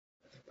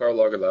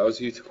CORIBAND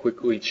allows you to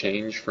quickly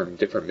change from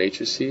different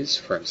matrices,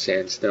 from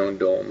sandstone,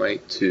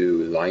 dolomite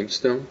to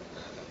limestone.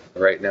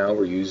 Right now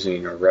we're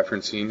using or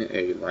referencing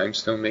a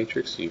limestone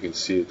matrix. You can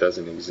see it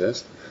doesn't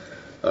exist.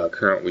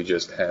 Currently we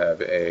just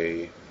have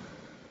a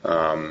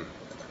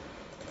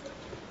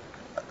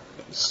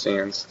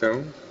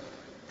sandstone.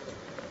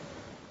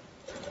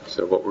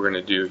 So what we're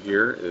going to do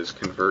here is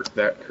convert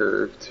that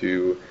curve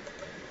to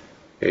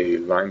a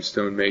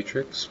limestone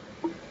matrix.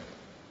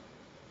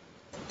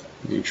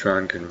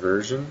 Neutron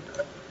conversion.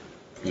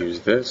 Use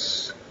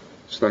this.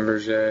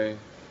 Schlumberger,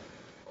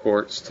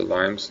 quartz to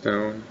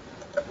limestone.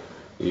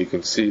 You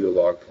can see the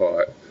log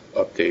plot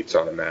updates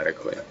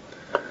automatically.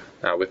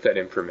 Now with that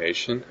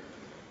information,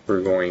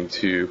 we're going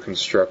to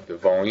construct the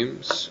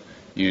volumes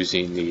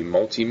using the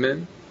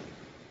Multimin.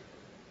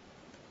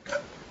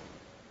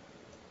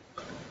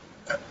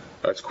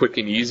 It's quick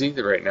and easy.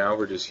 Right now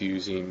we're just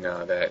using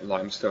that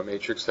limestone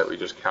matrix that we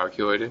just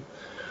calculated.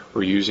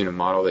 We're using a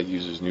model that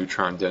uses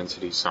neutron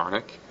density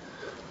sonic.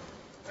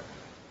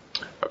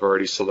 I've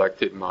already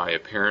selected my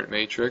apparent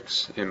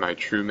matrix and my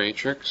true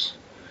matrix,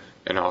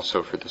 and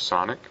also for the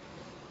sonic,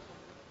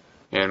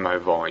 and my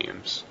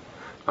volumes.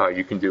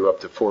 You can do up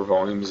to 4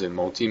 volumes in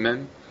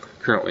Multimin.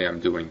 Currently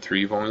I'm doing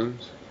 3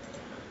 volumes.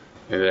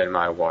 And then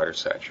my water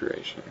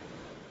saturation.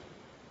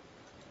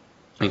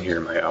 And here are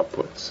my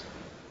outputs.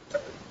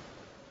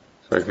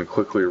 So I can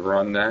quickly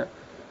run that.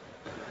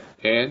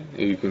 And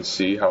you can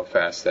see how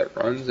fast that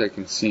runs. I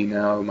can see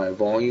now my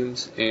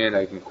volumes, and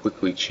I can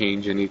quickly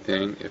change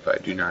anything if I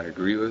do not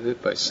agree with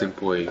it by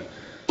simply,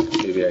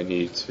 maybe I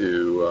need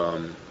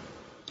to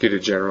get a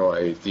general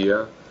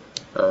idea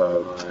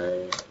of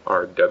my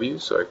RW,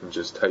 so I can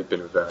just type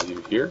in a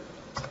value here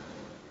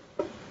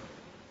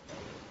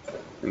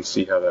and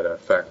see how that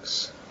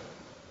affects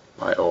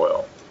my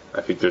oil.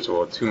 I think there's a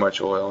little too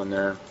much oil in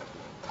there.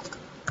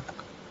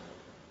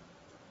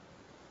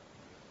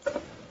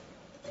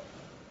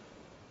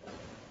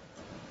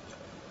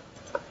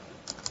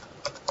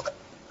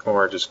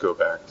 Or just go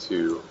back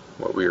to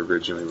what we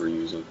originally were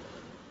using.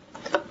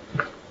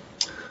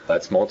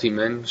 That's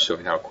Multimin,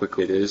 showing how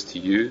quickly it is to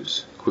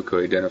use,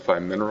 quickly identify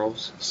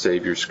minerals,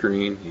 save your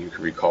screen. You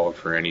can recall it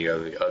for any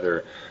of the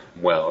other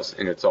wells,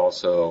 and it's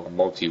also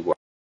multi-well.